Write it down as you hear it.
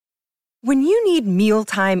When you need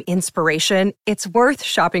mealtime inspiration, it's worth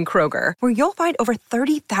shopping Kroger, where you'll find over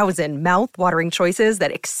 30,000 mouth-watering choices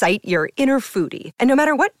that excite your inner foodie. And no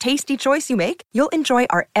matter what tasty choice you make, you'll enjoy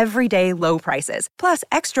our everyday low prices, plus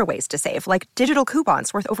extra ways to save, like digital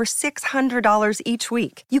coupons worth over $600 each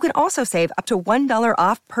week. You can also save up to $1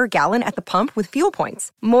 off per gallon at the pump with fuel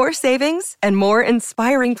points. More savings and more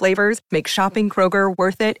inspiring flavors make shopping Kroger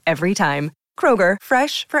worth it every time. Kroger,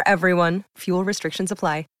 fresh for everyone. Fuel restrictions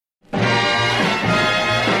apply.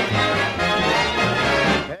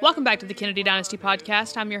 Welcome back to the Kennedy Dynasty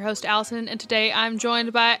Podcast. I'm your host, Allison, and today I'm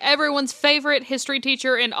joined by everyone's favorite history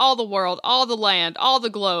teacher in all the world, all the land, all the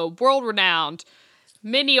globe, world-renowned,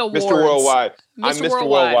 many awards. Mr. Worldwide. I'm Mr.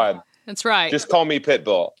 Worldwide. That's right. Just call me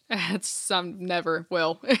Pitbull. Never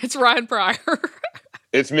will. It's Ryan Pryor.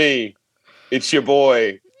 It's me. It's your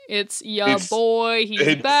boy. It's your boy. He's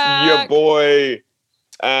it's back. Your boy.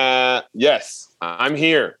 Yes, I'm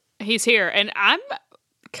here. He's here, and I'm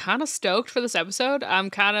kind of stoked for this episode. I'm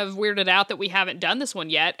kind of weirded out that we haven't done this one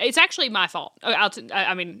yet. It's actually my fault.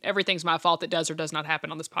 I mean, everything's my fault that does or does not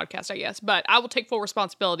happen on this podcast, I guess. But I will take full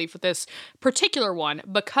responsibility for this particular one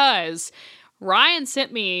because Ryan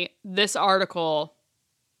sent me this article.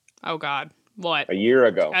 Oh, God. What? A year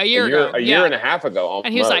ago. A year and a half ago, almost.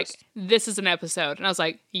 And he was like, this is an episode. And I was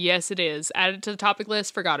like, yes, it is. Added it to the topic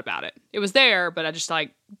list, forgot about it. It was there, but I just,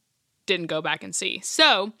 didn't go back and see.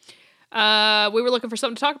 So, we were looking for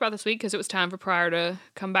something to talk about this week because it was time for Pryor to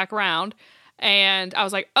come back around. And I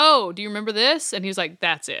was like, oh, do you remember this? And he was like,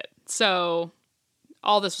 that's it. So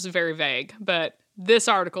all this was very vague, but this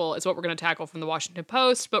article is what we're going to tackle from the Washington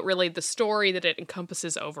Post, but really the story that it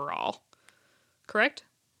encompasses overall. Correct?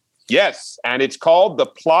 Yes, and it's called The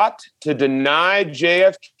Plot to Deny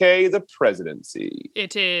JFK the Presidency.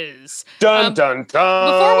 It is. Dun, dun, dun.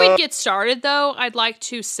 Before we get started, though, I'd like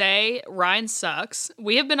to say Ryan sucks.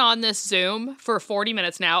 We have been on this Zoom for 40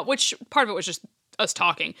 minutes now, which part of it was just us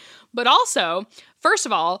talking. But also, first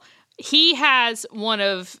of all, he has one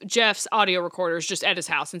of Jeff's audio recorders just at his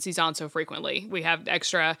house since he's on so frequently. We have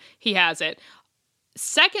extra. He has it.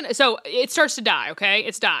 Second, so it starts to die, okay?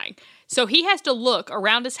 It's dying. So he has to look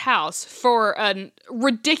around his house for a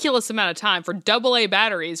ridiculous amount of time for AA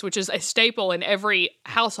batteries, which is a staple in every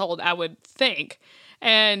household, I would think,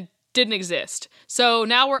 and didn't exist. So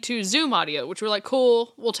now we're to Zoom audio, which we're like,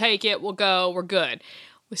 cool, we'll take it, we'll go, we're good.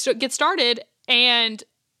 We get started, and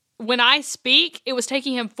when I speak, it was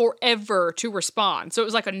taking him forever to respond. So it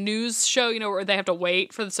was like a news show, where they have to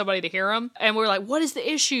wait for somebody to hear him. And we were like, what is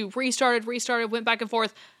the issue? Restarted, went back and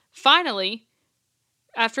forth. Finally,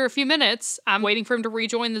 after a few minutes, I'm waiting for him to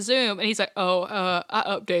rejoin the Zoom, and he's like, I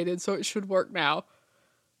updated, so it should work now.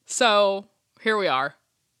 So, here we are.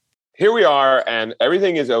 Here we are, and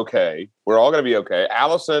everything is okay. We're all going to be okay.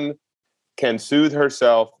 Allison can soothe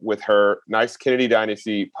herself with her nice Kennedy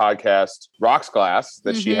Dynasty podcast rocks glass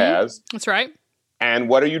that she has. That's right. And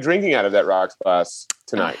what are you drinking out of that rocks glass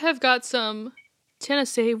tonight? I have got some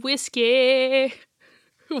Tennessee whiskey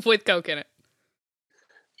with Coke in it.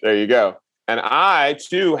 There you go. And I,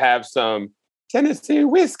 too, have some Tennessee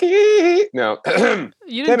whiskey. No.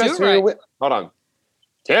 You didn't do it right. Hold on.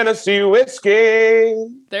 Tennessee whiskey.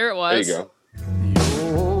 There it was. There you go.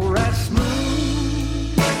 You're right smooth.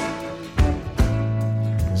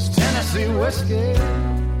 It's Tennessee whiskey.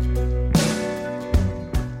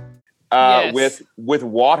 Yes. With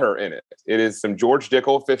water in it. It is some George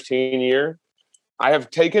Dickel 15-year. I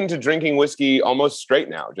have taken to drinking whiskey almost straight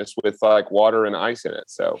now, just with water and ice in it.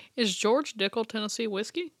 So, is George Dickel Tennessee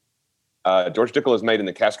whiskey? George Dickel is made in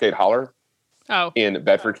the Cascade Holler. Oh, in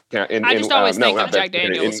Bedford County. I just always think of Jack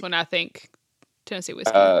Daniels when I think Tennessee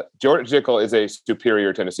whiskey. George Dickel is a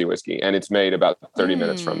superior Tennessee whiskey, and it's made about 30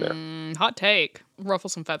 minutes from there. Hot take.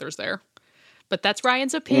 Ruffle some feathers there, but that's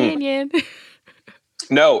Ryan's opinion.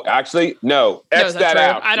 No, actually, no. X that true?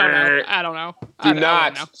 out. I don't know. Do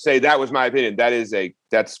not say that was my opinion.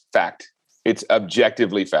 That's fact. It's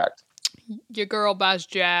objectively fact. Your girl buys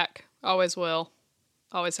Jack. Always will.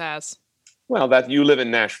 Always has. Well, that you live in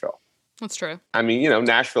Nashville. That's true. I mean,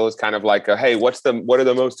 Nashville is kind of like hey, what are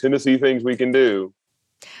the most Tennessee things we can do?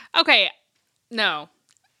 Okay. No.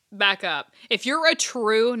 Back up. If you're a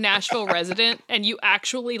true Nashville resident and you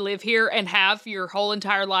actually live here and have your whole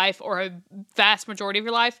entire life or a vast majority of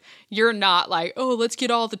your life, you're not like, oh, let's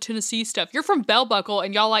get all the Tennessee stuff. You're from Bell Buckle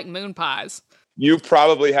and y'all like moon pies. You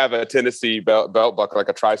probably have a Tennessee belt buckle, like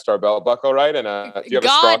a TriStar belt buckle, right? And do you have a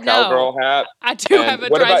straw cowgirl hat? I do have a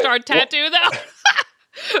TriStar tattoo, though.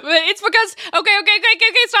 But it's because, okay,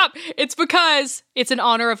 stop. It's because it's in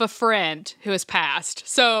honor of a friend who has passed.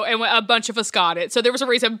 So, and a bunch of us got it. So there was a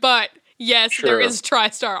reason, but yes, Sure. There is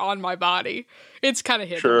TriStar on my body. It's kind of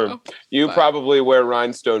hidden. Sure. Though, You but probably wear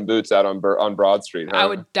rhinestone boots out on Broad Street, huh? I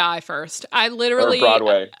would die first. I Or literally,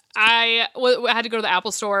 Broadway. I had to go to the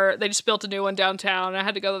Apple store. They just built a new one downtown. I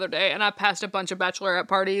had to go the other day, and I passed a bunch of bachelorette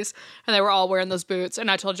parties, and they were all wearing those boots. And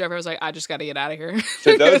I told Jeffrey, I was like, I just got to get out of here.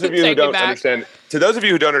 To those of you who Take me don't back. understand,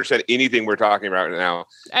 anything we're talking about right now,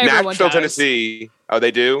 Everyone Nashville, does. Tennessee. Oh,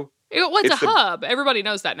 they do. What's It's a the- hub? Everybody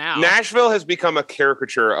knows that now. Nashville has become a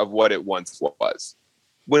caricature of what it once was.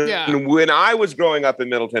 When I was growing up in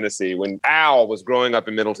Middle Tennessee, when Al was growing up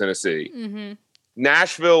in Middle Tennessee, Mm-hmm.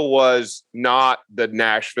 Nashville was not the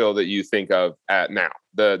Nashville that you think of at now.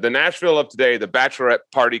 The Nashville of today, the bachelorette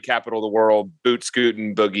party capital of the world, boot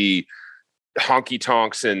scooting, boogie, honky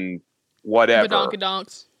tonks, and whatever.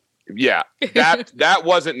 Badonkadonks. Yeah, that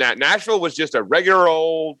wasn't that. Nashville was just a regular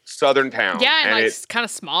old Southern town. Yeah, and like it, kind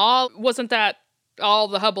of small. Wasn't that all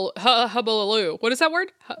the hubbaloo? What is that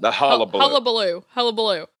word? the hullabaloo.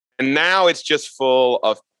 Hullabaloo. And now it's just full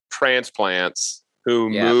of transplants who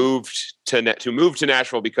moved to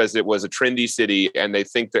Nashville because it was a trendy city, and they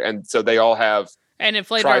think that, and so they all have And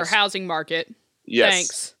inflated our housing market. yes,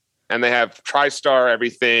 Thanks. and they have TriStar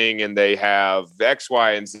everything, and they have X,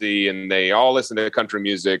 Y, and Z, and they all listen to country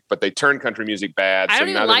music, but they turn country music bad. I so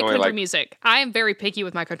don't now even there's like only country music. I am very picky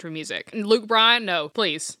with my country music. And Luke Bryan, no,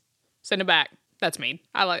 please send him back. That's mean.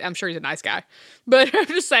 I'm sure he's a nice guy, but I'm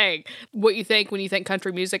just saying what you think when you think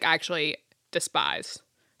country music. I actually despise.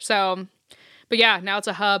 So, but yeah, now it's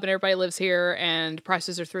a hub and everybody lives here and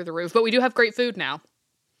prices are through the roof. But we do have great food now.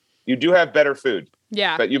 You do have better food,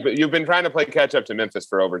 Yeah. but you've been trying to play catch up to Memphis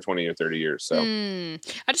for over 20 or 30 years. So I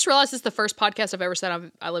just realized this is the first podcast I've ever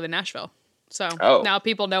said I live in Nashville. So Oh. now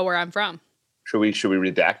people know where I'm from. should we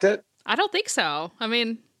redact it? I don't think so. I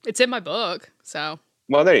mean, it's in my book. So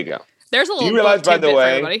Well, there you go. there's a Do little you realize, book by the tidbit for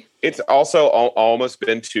way, everybody. it's also almost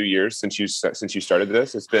been 2 years since you started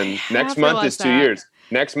this. It's been I next have month is realized 2 that. years.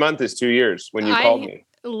 Next month is 2 years when you called me.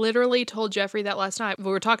 Literally told Jeffrey that last night. We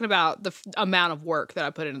were talking about the amount of work that I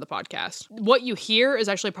put into the podcast. What you hear is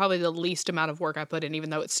actually probably the least amount of work I put in, even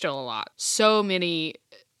though it's still a lot. So many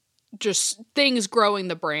just things growing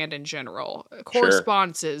the brand in general.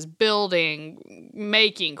 Correspondences, building,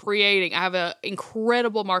 making, creating. I have an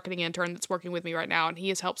incredible marketing intern that's working with me right now, and he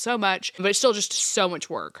has helped so much, but it's still just so much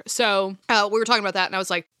work. So we were talking about that, and I was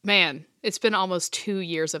like, man, it's been almost 2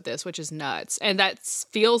 years of this, which is nuts. And that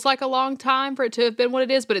feels like a long time for it to have been what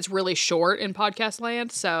it is, but it's really short in podcast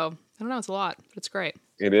land. So I don't know, it's a lot, but it's great.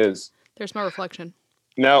 It is. There's my reflection.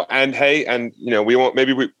 No, and hey, and we won't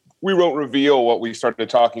reveal what we started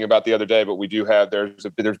talking about the other day, but we do have there's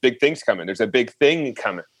big things coming. There's a big thing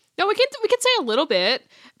coming. No, we can say a little bit.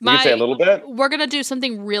 We can say a little bit. We're gonna do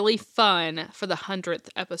something really fun for the 100th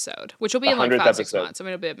episode, which will be in like 100th 5-6 episode. months. I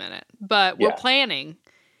mean, it'll be a minute, but we're Yeah. planning,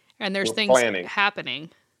 and there's We're things planning. happening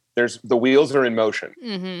There's the wheels are in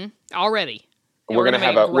motion. already. And We're gonna make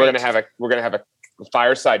have it a great.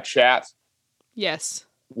 fireside chat. Yes.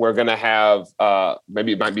 We're gonna have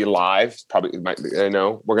maybe it might be live. Probably it might be. We're gonna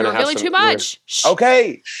You're have revealing some, too much. Shh.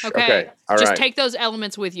 Okay. Okay. All Just right. take those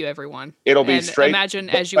elements with you, everyone. It'll be and straight. Imagine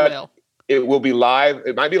as you but will. It will be live.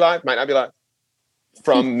 It might be live. Might not be live.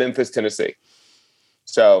 From Memphis, Tennessee.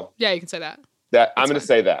 So Yeah, you can say that. I'm going to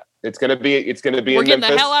say that it's going to be We're in getting Memphis.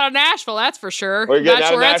 the hell out of Nashville, that's for sure. We're getting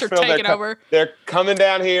out of Bachelorettes Nashville. are taking over. They're coming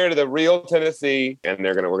down here to the real Tennessee, and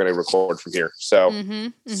we're going to record from here. So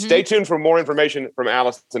stay tuned for more information from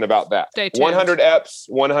Allison about that. Stay tuned. 100 EPs,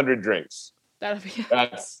 100 drinks. That'll be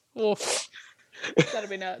That's oof. That'll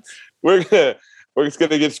be nuts. we're just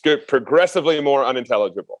going to get progressively more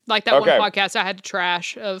unintelligible. Like that Okay. one podcast I had to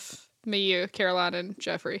trash of me, you, Caroline, and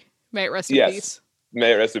Jeffrey. May it rest in Yes. peace.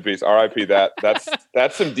 May it rest in peace. R.I.P.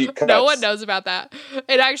 That's some deep cuts. No one knows about that.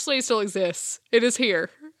 It actually still exists. It is here.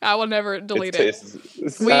 I will never delete it.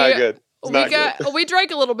 It's not good. It's not good. We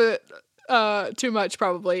drank a little bit too much,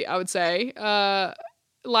 probably, I would say.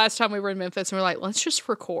 Last time we were in Memphis, and we're like, let's just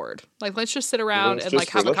record. Like, let's just sit around Let's and just- like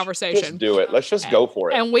have a let's conversation. Just do it. Let's just go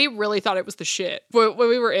for it. And we really thought it was the shit. When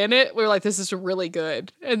we were in it, we were like, this is really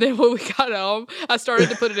good. And then when we got home, I started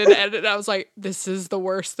to put it in the edit, and I was like, this is the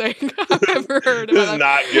worst thing I've ever heard. in This my is life.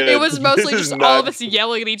 not good. It was mostly This is just all of not- us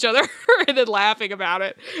yelling at each other and then laughing about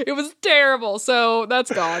it. It was terrible. So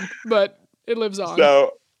that's gone, but it lives on.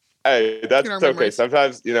 So, hey, that's In our okay. memories.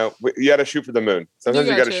 Sometimes, you got to shoot for the moon. Sometimes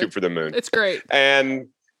you got to shoot for the moon. It's great.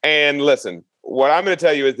 And listen, what I'm going to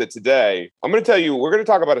tell you is that today, we're going to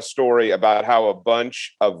talk about a story about how a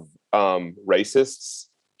bunch of racists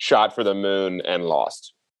shot for the moon and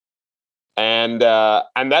lost. And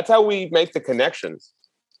that's how we make the connections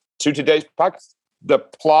to today's podcast. The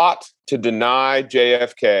plot to deny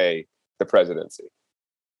JFK the presidency.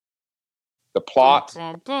 The plot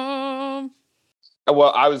Bum, bum.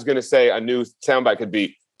 Well, I was going to say a new soundbite could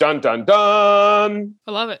be dun dun dun.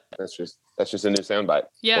 I love it. That's just a new soundbite.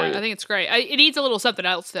 Yeah, I think it's great. It needs a little something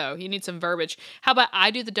else, though. You need some verbiage. How about I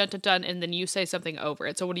do the dun dun dun and then you say something over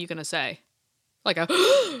it? So what are you going to say? Like a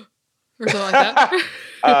or something like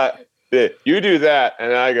that? You do that,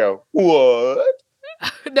 and I go, what?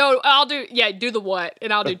 No, I'll do, do the what,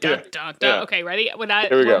 and I'll do dun dun dun. Yeah. Okay, ready? Here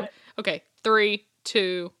we go. Okay, 3,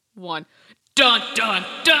 2, 1. Dun dun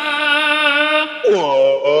dun!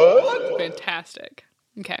 What? Fantastic.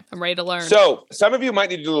 Okay, I'm ready to learn. So some of you might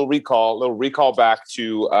need to do a little recall back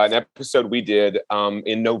to an episode we did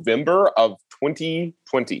in November of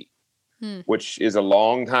 2020, which is a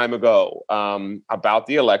long time ago, about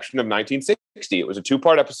the election of 1960. It was a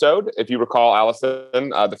 2-part episode. If you recall, Allison,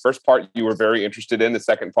 the first part you were very interested in. The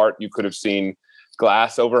second part, you could have seen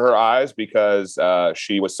glass over her eyes because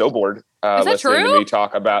she was so bored listening to me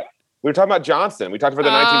talk about... We were talking about Johnson. We talked about the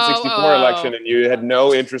 1964 election, and you had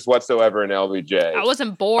no interest whatsoever in LBJ. I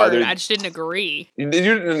wasn't bored. I just didn't agree. You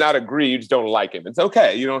did not agree. You just don't like him. It's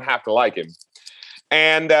okay. You don't have to like him.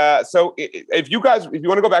 And so if you want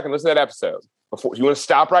to go back and listen to that episode, if you want to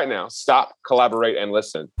stop right now, stop, collaborate, and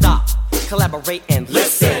listen. Stop, collaborate, and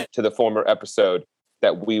listen to the former episode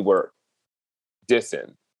that we were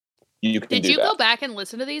dissing. Did you go back and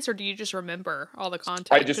listen to these, or do you just remember all the content?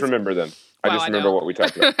 I just remember them. I just remember what we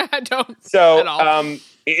talked about. I don't. So, at all.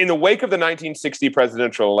 In the wake of the 1960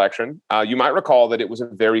 presidential election, you might recall that it was a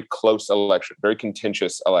very close election, very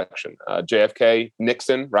contentious election. JFK,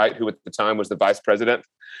 Nixon, right, who at the time was the vice president.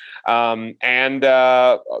 And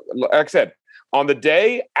like I said, on the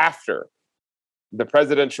day after the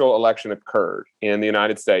presidential election occurred in the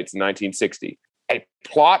United States in 1960, a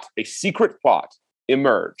secret plot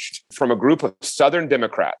emerged from a group of Southern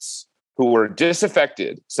Democrats who were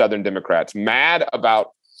disaffected Southern Democrats, mad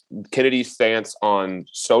about Kennedy's stance on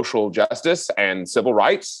social justice and civil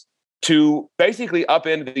rights, to basically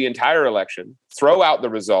upend the entire election, throw out the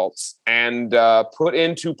results, and put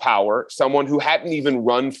into power someone who hadn't even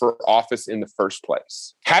run for office in the first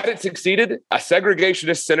place. Had it succeeded, a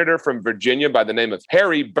segregationist senator from Virginia by the name of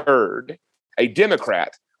Harry Byrd, a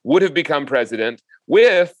Democrat, would have become president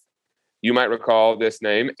with, you might recall this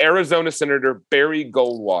name, Arizona Senator Barry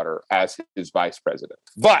Goldwater as his vice president.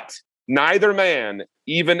 But neither man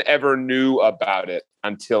even ever knew about it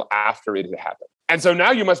until after it had happened. And so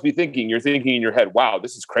now you're thinking in your head, wow,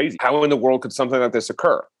 this is crazy. How in the world could something like this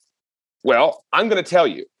occur? Well, I'm going to tell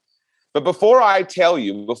you. But before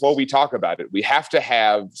we talk about it, we have to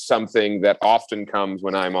have something that often comes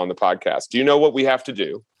when I'm on the podcast. Do you know what we have to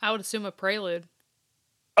do? I would assume a prelude.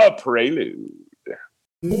 A prelude.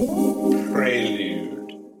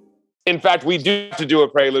 Prelude. In fact, we do have to do a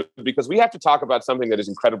prelude because we have to talk about something that is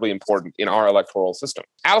incredibly important in our electoral system.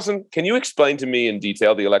 Allison, can you explain to me in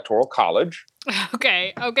detail the Electoral College?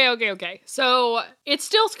 Okay. So it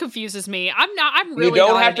still confuses me. I'm really you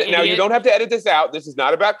don't not have to. an Now idiot. you don't have to edit this out. This is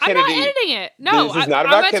not about Kennedy. I'm not editing it. No, this is not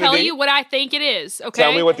I'm about going to Kennedy. tell you what I think it is. Okay.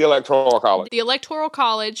 Tell me what the Electoral College. The Electoral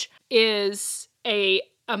College is a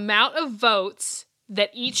amount of votes that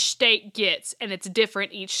each state gets, and it's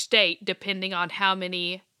different each state depending on how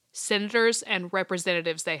many senators and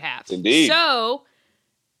representatives they have. Indeed. So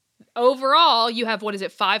overall, you have,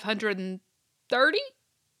 530?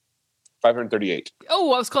 538.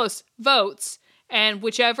 Oh, I was close. Votes. And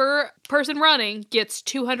whichever person running gets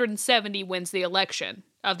 270 wins the election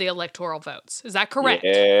of the electoral votes. Is that correct?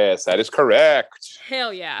 Yes, that is correct.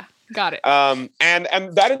 Hell yeah. Got it. And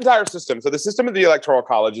that entire system, so the system of the Electoral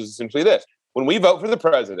College is essentially this. When we vote for the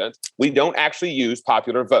president, we don't actually use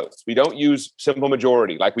popular votes. We don't use simple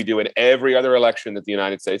majority like we do in every other election that the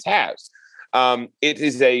United States has. It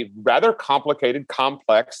is a rather complicated,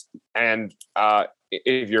 complex, and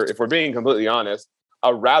if we're being completely honest,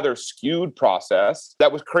 a rather skewed process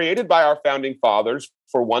that was created by our founding fathers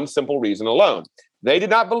for one simple reason alone. They did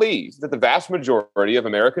not believe that the vast majority of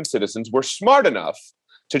American citizens were smart enough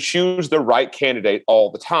to choose the right candidate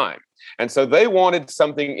all the time. And so they wanted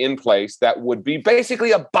something in place that would be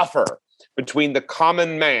basically a buffer between the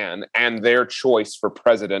common man and their choice for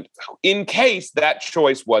president in case that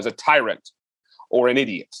choice was a tyrant or an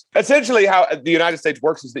idiot. Essentially, how the United States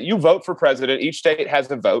works is that you vote for president. Each state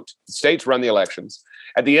has a vote. The states run the elections.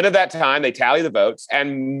 At the end of that time, they tally the votes.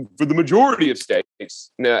 And for the majority of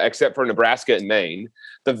states, except for Nebraska and Maine,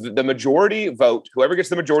 the majority vote, whoever gets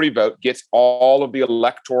the majority vote gets all of the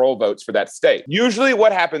electoral votes for that state. Usually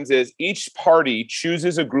what happens is each party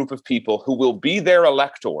chooses a group of people who will be their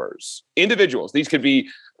electors, individuals. These could be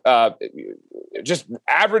just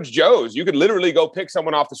average Joes. You could literally go pick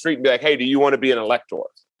someone off the street and be like, hey, do you want to be an elector?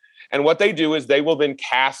 And what they do is they will then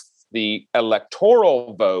cast the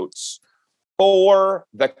electoral votes for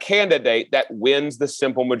the candidate that wins the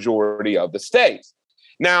simple majority of the states.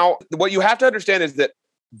 Now, what you have to understand is that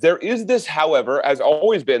there is this, however, has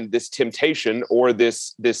always been this temptation or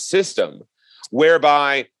this system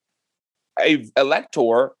whereby a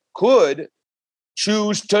elector could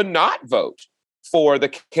choose to not vote for the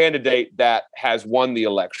candidate that has won the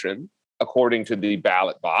election according to the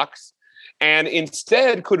ballot box, and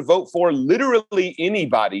instead could vote for literally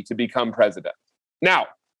anybody to become president. Now,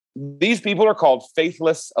 these people are called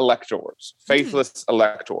faithless electors. Faithless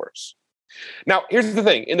electors. Now, here's the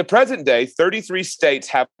thing. In the present day, 33 states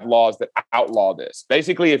have laws that outlaw this.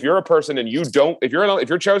 Basically, if you're a person and you don't, if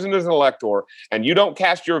you're chosen as an elector and you don't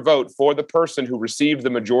cast your vote for the person who received the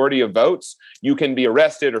majority of votes, you can be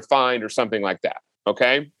arrested or fined or something like that.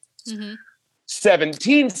 Okay?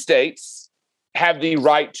 17 states have the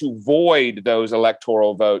right to void those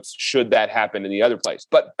electoral votes should that happen in the other place.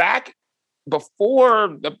 But back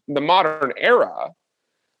before the modern era,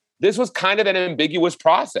 this was kind of an ambiguous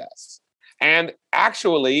process. And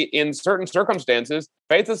actually, in certain circumstances,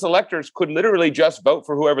 faithless electors could literally just vote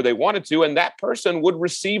for whoever they wanted to, and that person would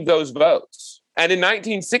receive those votes. And in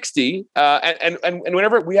 1960, and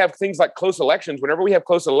whenever we have things like close elections,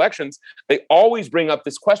 they always bring up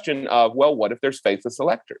this question of, well, what if there's faithless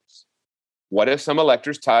electors? What if some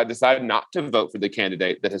electors decide not to vote for the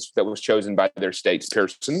candidate that was chosen by their state's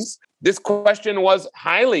persons? This question was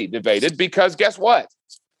highly debated because guess what?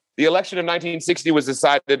 The election of 1960 was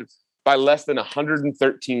decided by less than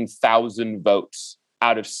 113,000 votes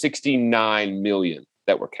out of 69 million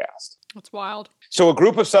that were cast. That's wild. So a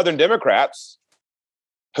group of Southern Democrats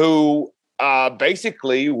who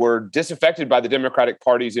basically were disaffected by the Democratic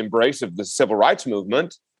Party's embrace of the civil rights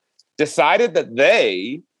movement decided that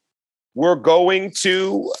they were going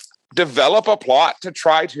to develop a plot to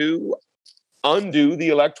try to undo the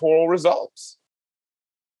electoral results.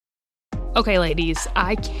 Okay, ladies,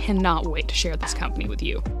 I cannot wait to share this company with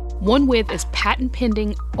you. OneWith is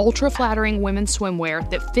patent-pending, ultra-flattering women's swimwear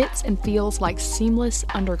that fits and feels like seamless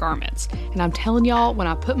undergarments. And I'm telling y'all, when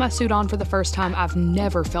I put my suit on for the first time, I've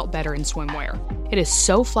never felt better in swimwear. It is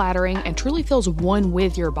so flattering and truly feels one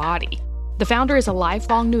with your body. The founder is a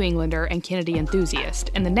lifelong New Englander and Kennedy enthusiast,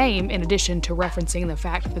 and the name, in addition to referencing the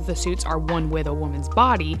fact that the suits are one with a woman's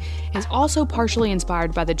body, is also partially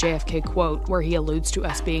inspired by the JFK quote where he alludes to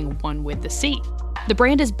us being one with the sea. The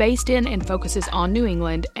brand is based in and focuses on New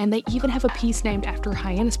England, and they even have a piece named after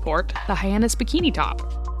Hyannisport, the Hyannis bikini top.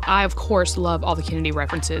 I, of course, love all the Kennedy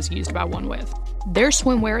references used by OneWith. Their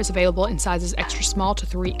swimwear is available in sizes extra small to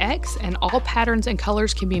 3X, and all patterns and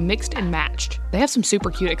colors can be mixed and matched. They have some super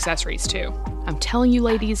cute accessories, too. I'm telling you,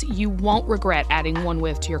 ladies, you won't regret adding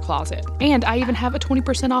OneWith to your closet. And I even have a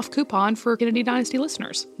 20% off coupon for Kennedy Dynasty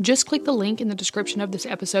listeners. Just click the link in the description of this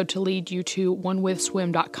episode to lead you to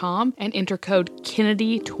onewithswim.com and enter code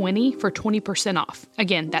Kennedy20 for 20% off.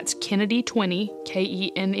 Again, that's Kennedy20,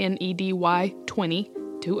 Kennedy 20,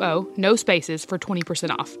 no spaces, for 20%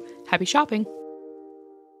 off. Happy shopping.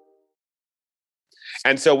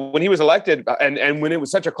 And so when he was elected, and when it was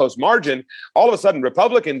such a close margin, all of a sudden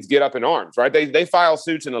Republicans get up in arms, right? They file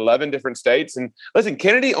suits in 11 different states. And listen,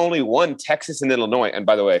 Kennedy only won Texas and Illinois. And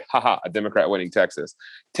by the way, a Democrat winning Texas.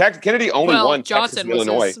 Kennedy only won Johnson Texas and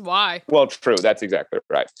Illinois. Why? Well, true. That's exactly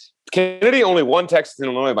right. Kennedy only won Texas and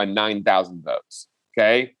Illinois by 9,000 votes.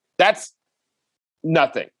 Okay? That's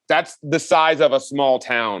nothing. That's the size of a small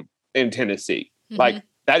town in Tennessee. Mm-hmm. Like,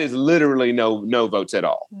 that is literally no votes at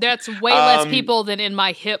all. That's way less people than in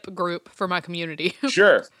my HIP group for my community.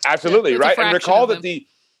 Sure, absolutely, right. And recall that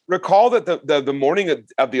the morning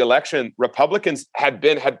of the election, Republicans had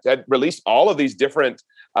released all of these different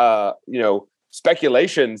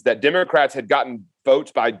speculations that Democrats had gotten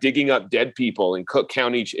votes by digging up dead people in Cook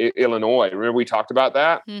County, Illinois. Remember we talked about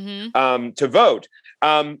that? Mm-hmm. To vote,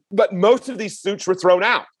 but most of these suits were thrown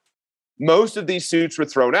out.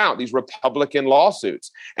 These Republican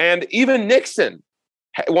lawsuits. And even Nixon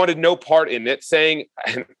wanted no part in it, saying,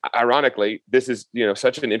 and ironically, this is,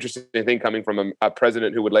 such an interesting thing coming from a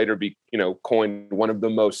president who would later be, coined one of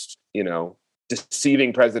the most,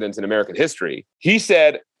 deceiving presidents in American history. He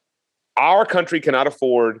said, our country cannot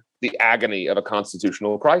afford the agony of a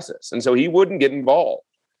constitutional crisis. And so he wouldn't get involved.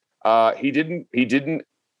 He didn't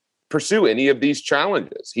pursue any of these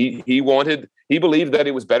challenges. He believed that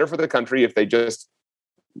it was better for the country if they just,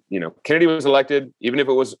 Kennedy was elected, even if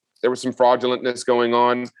there was some fraudulentness going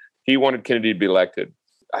on. He wanted Kennedy to be elected.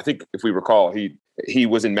 I think if we recall, He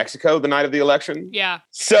was in Mexico the night of the election. Yeah.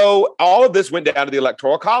 So all of this went down to the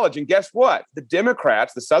Electoral College. And guess what? The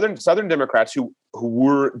Democrats, the Southern Democrats who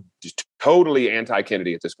were just totally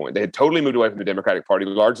anti-Kennedy at this point, they had totally moved away from the Democratic Party,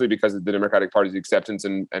 largely because of the Democratic Party's acceptance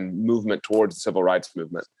and movement towards the civil rights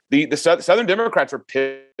movement. The Southern Democrats are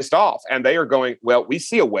pissed off, and they are going, well, we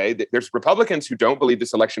see a way that there's Republicans who don't believe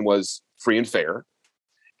this election was free and fair,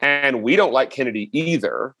 and we don't like Kennedy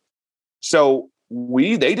either. So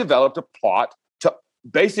they developed a plot to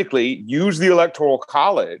basically use the Electoral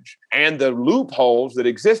College and the loopholes that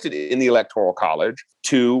existed in the Electoral College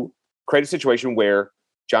to create a situation where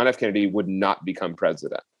John F. Kennedy would not become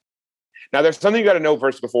president. Now, there's something you got to know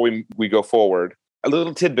first before we go forward. A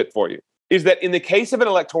little tidbit for you is that in the case of an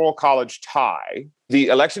Electoral College tie, the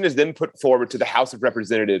election is then put forward to the House of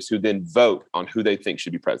Representatives, who then vote on who they think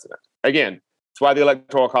should be president. Again, that's why the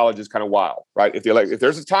Electoral College is kind of wild, right? If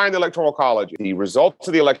there's a tie in the Electoral College, the results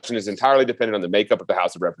of the election is entirely dependent on the makeup of the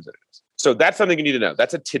House of Representatives. So that's something you need to know.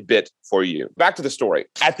 That's a tidbit for you. Back to the story.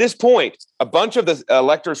 At this point, a bunch of the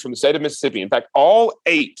electors from the state of Mississippi, in fact, all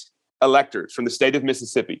 8 electors from the state of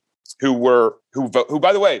Mississippi, who,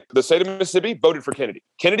 by the way, the state of Mississippi voted for Kennedy.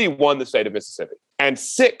 Kennedy won the state of Mississippi. And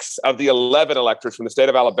 6 of the 11 electors from the state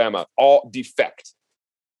of Alabama all defect.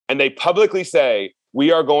 And they publicly say,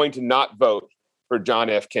 we are going to not vote for John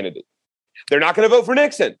F. Kennedy. They're not going to vote for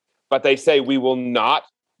Nixon, but they say we will not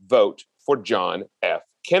vote for John F.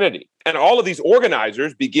 Kennedy. And all of these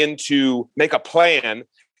organizers begin to make a plan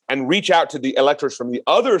and reach out to the electors from the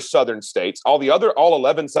other southern states, all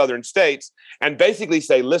 11 southern states, and basically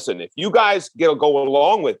say, listen, if you guys go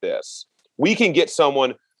along with this, we can get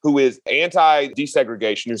someone who is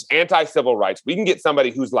anti-desegregation, who's anti-civil rights. We can get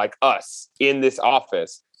somebody who's like us in this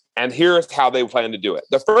office. And here's how they plan to do it.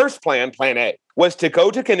 The first plan, Plan A, was to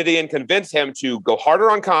go to Kennedy and convince him to go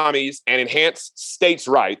harder on commies and enhance states'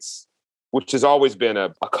 rights, which has always been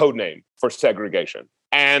a code name for segregation.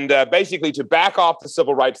 And basically to back off the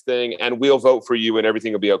civil rights thing, and we'll vote for you and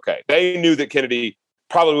everything will be okay. They knew that Kennedy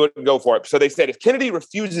probably wouldn't go for it. So they said, if Kennedy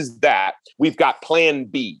refuses that, we've got Plan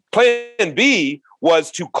B. Plan B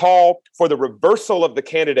was to call for the reversal of the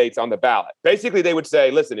candidates on the ballot. Basically, they would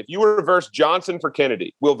say, listen, if you reverse Johnson for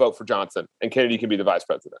Kennedy, we'll vote for Johnson and Kennedy can be the vice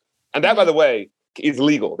president. And that, by the way, is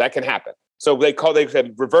legal. That can happen. So they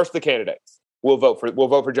said, reverse the candidates. We'll vote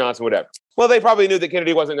for Johnson, whatever. Well, they probably knew that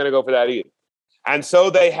Kennedy wasn't going to go for that either. And so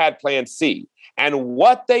they had Plan C. And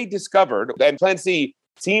what they discovered, and Plan C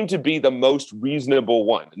seemed to be the most reasonable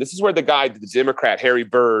one. And this is where the Democrat, Harry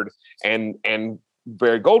Byrd, and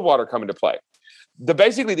Barry Goldwater come into play.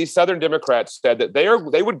 Basically, these Southern Democrats said that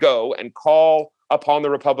they would go and call upon the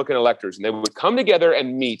Republican electors, and they would come together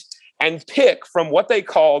and meet and pick from what they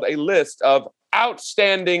called a list of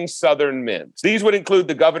outstanding Southern men. These would include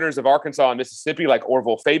the governors of Arkansas and Mississippi, like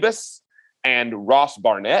Orville Fabus and Ross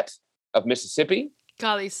Barnett of Mississippi.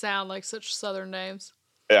 God, these sound like such Southern names.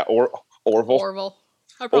 Yeah, Orville. Orville.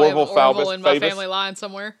 I probably have an Orville Fabus, in my family line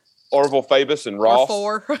somewhere. Orville Fabus and Ross.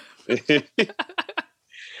 Or 4.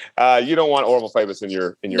 You don't want Orville Fabus in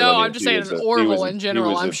your No, lineage. I'm just saying Orville in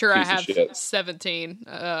general. I'm sure I have 17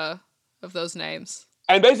 of those names.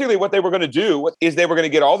 And basically what they were going to do is they were going to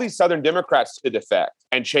get all these Southern Democrats to defect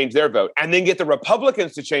and change their vote, and then get the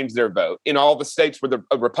Republicans to change their vote in all the states where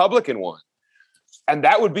a Republican won. And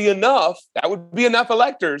that would be enough. That would be enough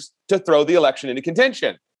electors to throw the election into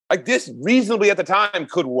contention. Like, this reasonably at the time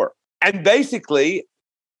could work. And basically,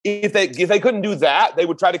 if they couldn't do that, they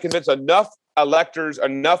would try to convince enough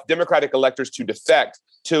Democratic electors to defect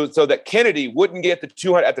so that Kennedy wouldn't get the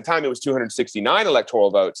 200, at the time it was 269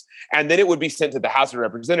 electoral votes, and then it would be sent to the House of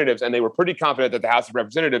Representatives. And they were pretty confident that the House of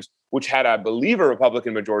Representatives, which had, I believe, a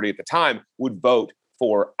Republican majority at the time, would vote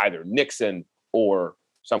for either Nixon or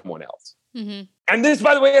someone else. Mm-hmm. And this,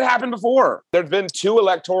 by the way, had happened before. There's been 2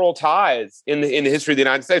 electoral ties in the history of the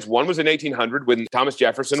United States. One was in 1800 when Thomas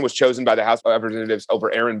Jefferson was chosen by the House of Representatives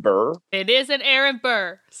over Aaron Burr. It isn't Aaron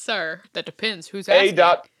Burr, sir. That depends who's asking.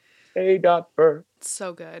 A. Burr. It's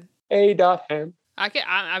so good. A. Ham. I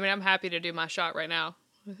mean, I'm happy to do my shot right now.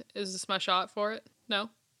 Is this my shot for it? No?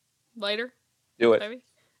 Later? Do it. Maybe?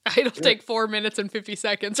 It'll take 4 minutes and 50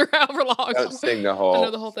 seconds or however long. Don't sing the whole. I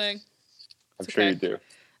know the whole thing. I'm sure you do.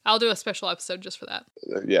 I'll do a special episode just for that.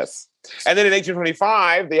 Yes. And then in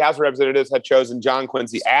 1825, the House of Representatives had chosen John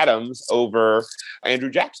Quincy Adams over Andrew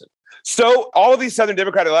Jackson. So all of these Southern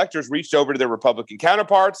Democrat electors reached over to their Republican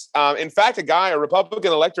counterparts. In fact, a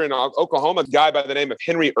Republican elector in Oklahoma, a guy by the name of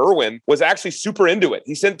Henry Irwin, was actually super into it.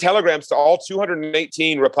 He sent telegrams to all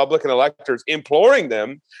 218 Republican electors imploring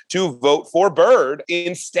them to vote for Byrd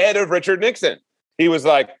instead of Richard Nixon. He was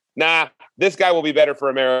like, nah, this guy will be better for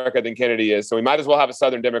America than Kennedy is, so we might as well have a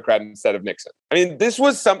Southern Democrat instead of Nixon. I mean, this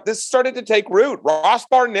started to take root. Ross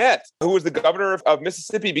Barnett, who was the governor of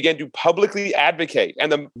Mississippi, began to publicly advocate,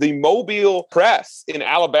 and the Mobile press in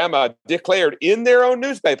Alabama declared in their own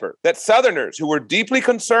newspaper that Southerners who were deeply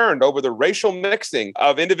concerned over the racial mixing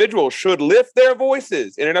of individuals should lift their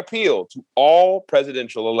voices in an appeal to all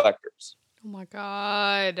presidential electors. Oh my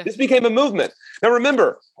God. This became a movement. Now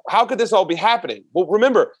remember, how could this all be happening? Well,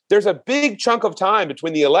 remember, there's a big chunk of time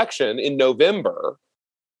between the election in November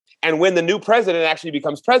and when the new president actually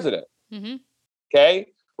becomes president. Mm-hmm. Okay?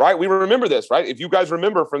 Right? We remember this, right? If you guys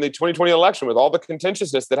remember from the 2020 election with all the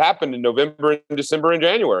contentiousness that happened in November and December and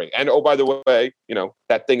January. And oh, by the way,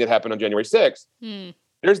 that thing that happened on January 6th.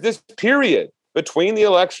 There's this period between the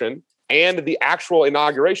election and the actual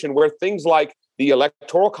inauguration where things like the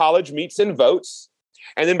Electoral College meets and votes.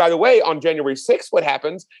 And then, by the way, on January 6th, what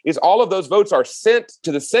happens is all of those votes are sent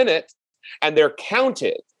to the Senate and they're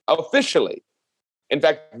counted officially. In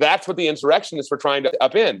fact, that's what the insurrectionists were trying to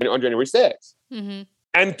upend on January 6th. Mm-hmm.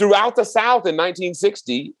 And throughout the South in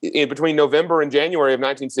 1960, between November and January of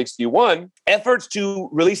 1961, efforts to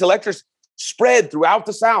release electors spread throughout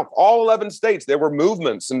the South, all 11 states. There were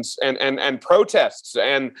movements and protests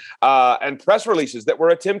and press releases that were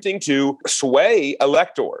attempting to sway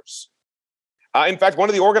electors. In fact, one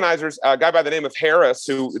of the organizers, a guy by the name of Harris,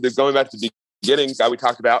 who, going back to the beginning, guy we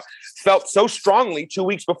talked about, felt so strongly 2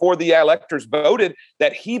 weeks before the electors voted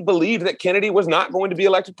that he believed that Kennedy was not going to be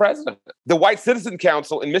elected president. The White Citizen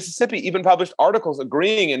Council in Mississippi even published articles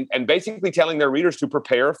agreeing and basically telling their readers to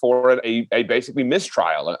prepare for a basically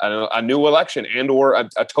mistrial, a new election and or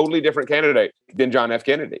a totally different candidate than John F.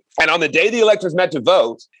 Kennedy. And on the day the electors met to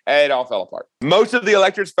vote, it all fell apart. Most of the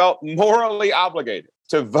electors felt morally obligated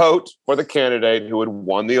to vote for the candidate who had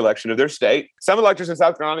won the election of their state. Some electors in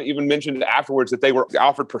South Carolina even mentioned afterwards that they were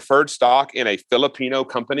offered preferred stock in a Filipino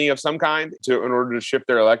company of some kind in order to shift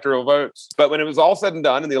their electoral votes. But when it was all said and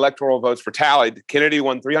done and the electoral votes were tallied, Kennedy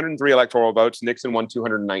won 303 electoral votes, Nixon won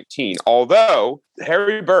 219. Although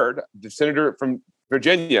Harry Byrd, the senator from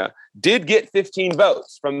Virginia, did get 15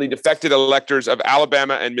 votes from the defected electors of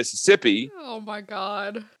Alabama and Mississippi. Oh my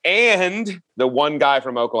God. And the one guy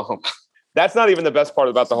from Oklahoma. That's not even the best part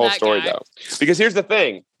about the whole story, though. Because here's the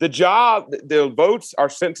thing. The votes are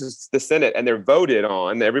sent to the Senate and they're voted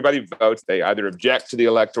on. Everybody votes. They either object to the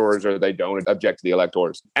electors or they don't object to the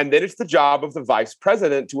electors. And then it's the job of the vice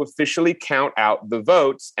president to officially count out the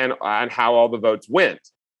votes and how all the votes went.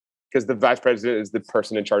 Because the vice president is the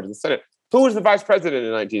person in charge of the Senate. Who was the vice president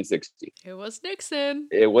in 1960? It was Nixon.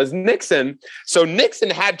 It was Nixon. So Nixon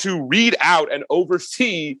had to read out and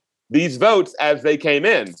oversee these votes as they came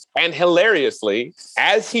in. And hilariously,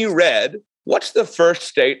 as he read, what's the first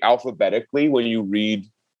state alphabetically when you read,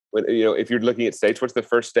 if you're looking at states, what's the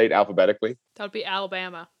first state alphabetically? That would be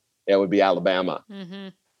Alabama. It would be Alabama. Mm-hmm.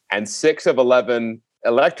 And 6 of 11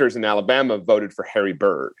 electors in Alabama voted for Harry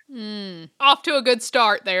Byrd. Off to a good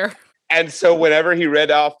start there. And so whenever he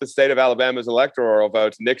read off the state of Alabama's electoral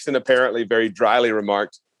votes, Nixon apparently very dryly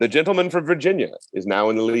remarked, "The gentleman from Virginia is now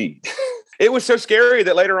in the lead." It was so scary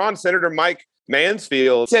that later on, Senator Mike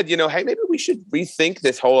Mansfield said, hey, maybe we should rethink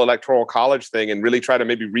this whole electoral college thing and really try to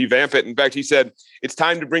maybe revamp it. In fact, he said, it's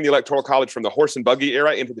time to bring the electoral college from the horse and buggy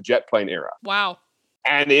era into the jet plane era. Wow.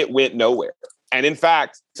 And it went nowhere. And in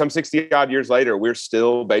fact, some 60 odd years later, we're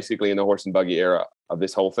still basically in the horse and buggy era of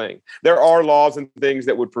this whole thing. There are laws and things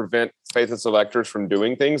that would prevent faithless electors from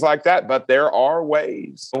doing things like that, but there are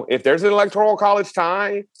ways. If there's an electoral college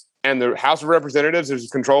tie, and the House of Representatives is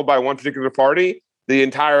controlled by one particular party, the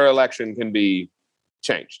entire election can be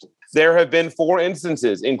changed. There have been 4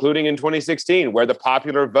 instances, including in 2016, where the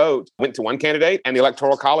popular vote went to one candidate and the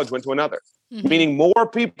Electoral College went to another. Mm-hmm. Meaning more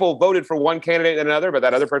people voted for one candidate than another, but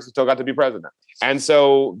that other person still got to be president. And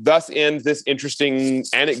so thus ends this interesting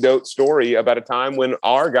anecdote story about a time when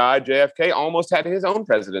our guy, JFK, almost had his own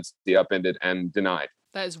presidency upended and denied.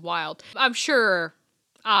 That is wild. I'm sure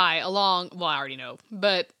I already know,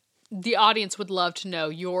 but the audience would love to know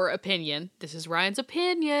your opinion. This is Ryan's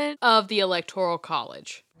opinion of the Electoral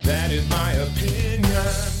College. That is my opinion.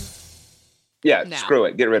 Yeah, screw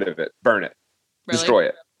it. Get rid of it. Burn it. Really? Destroy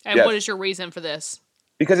it. And what is your reason for this?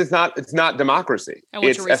 Because it's not democracy. And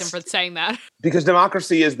what's your reason for saying that? Because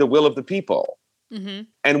democracy is the will of the people. Mm-hmm.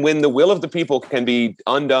 And when the will of the people can be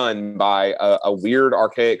undone by a weird,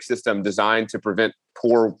 archaic system designed to prevent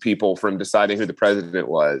poor people from deciding who the president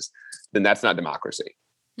was, then that's not democracy.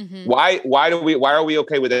 Mm-hmm. Why are we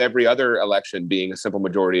okay with every other election being a simple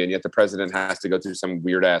majority, and yet the president has to go through some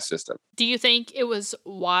weird ass system? Do you think it was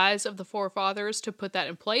wise of the forefathers to put that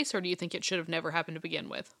in place, or do you think it should have never happened to begin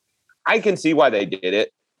with? I can see why they did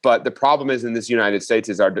it. But the problem is in this United States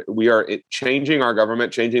is changing our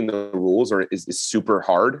government, changing the rules is super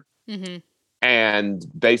hard. Mm-hmm. And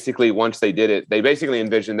basically, once they did it, they basically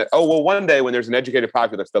envisioned that, one day when there's an educated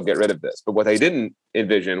populace, they'll get rid of this. But what they didn't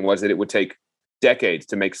envision was that it would take decades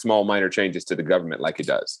to make small, minor changes to the government like it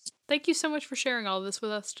does. Thank you so much for sharing all of this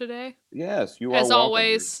with us today. Yes, you are As welcome.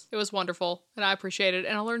 always, it was wonderful, and I appreciate it,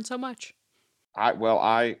 and I learned so much.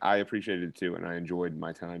 I appreciated it too, and I enjoyed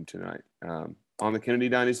my time tonight on the Kennedy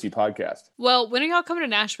Dynasty podcast. Well, when are y'all coming to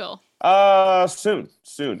Nashville? Soon.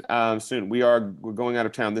 We're going out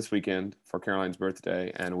of town this weekend for Caroline's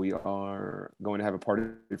birthday, and we are going to have a party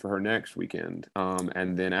for her next weekend.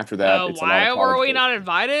 And then after that, it's why were we not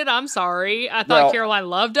invited? I'm sorry. I thought Caroline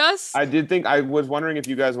loved us. I was wondering if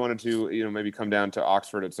you guys wanted to, maybe come down to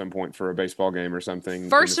Oxford at some point for a baseball game or something.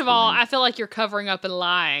 First of all, I feel like you're covering up and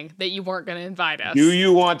lying that you weren't going to invite us. Do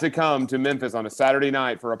you want to come to Memphis on a Saturday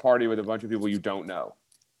night for a party with a bunch of people you don't know?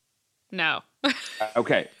 No.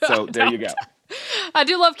 Okay, so there you go. I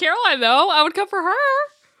do love Caroline, though. I would come for her.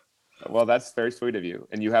 Well, that's very sweet of you.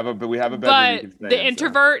 And we have a bedroom you can stay in. But the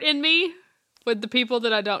introvert in me, with the people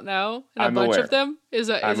that I don't know, and a bunch of them, is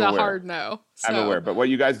a hard no. So. I'm aware. But what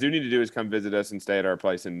you guys do need to do is come visit us and stay at our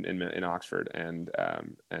place in Oxford, and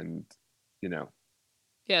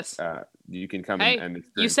yes, you can come and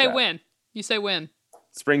you say that. when. You say when.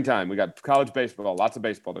 Springtime. We got college baseball. Lots of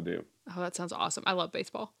baseball to do. Oh, that sounds awesome. I love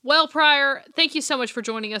baseball. Well, Pryor, thank you so much for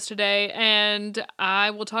joining us today, and I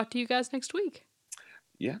will talk to you guys next week.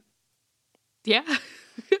 Yeah. Yeah.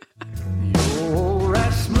 You're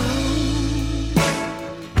right smooth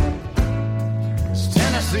as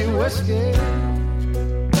Tennessee whiskey.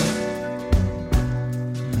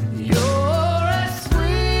 You're as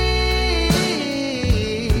sweet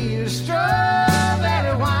as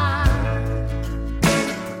strawberry wine.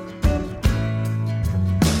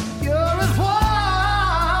 You're as warm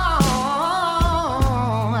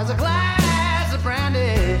as a glass of brandy.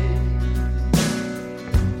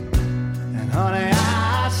 And honey,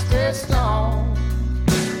 I stay strong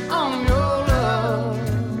on your love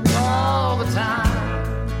all the time.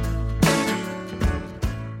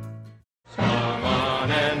 Come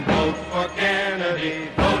on and vote for Kennedy,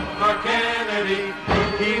 vote for Kennedy,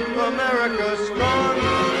 keep America strong.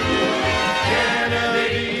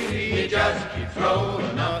 Kennedy, he just keeps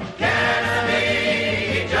rolling up.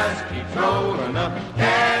 Kennedy, he just keeps rolling up.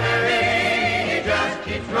 Kennedy, he just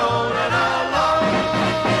keeps rolling along.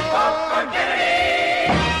 Vote for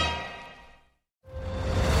Kennedy.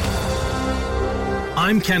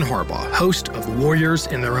 I'm Ken Harbaugh, host of Warriors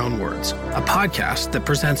in Their Own Words, a podcast that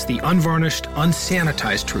presents the unvarnished,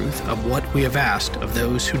 unsanitized truth of what we have asked of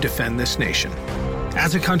those who defend this nation.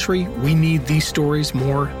 As a country, we need these stories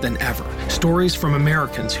more than ever. Stories from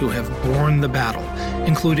Americans who have borne the battle,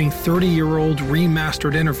 including 30-year-old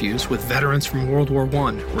remastered interviews with veterans from World War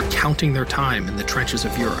I recounting their time in the trenches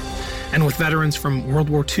of Europe, and with veterans from World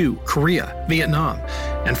War II, Korea, Vietnam,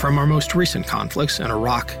 and from our most recent conflicts in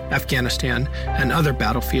Iraq, Afghanistan, and other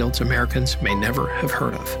battlefields Americans may never have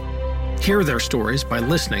heard of. Hear their stories by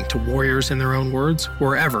listening to Warriors in Their Own Words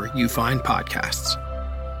wherever you find podcasts.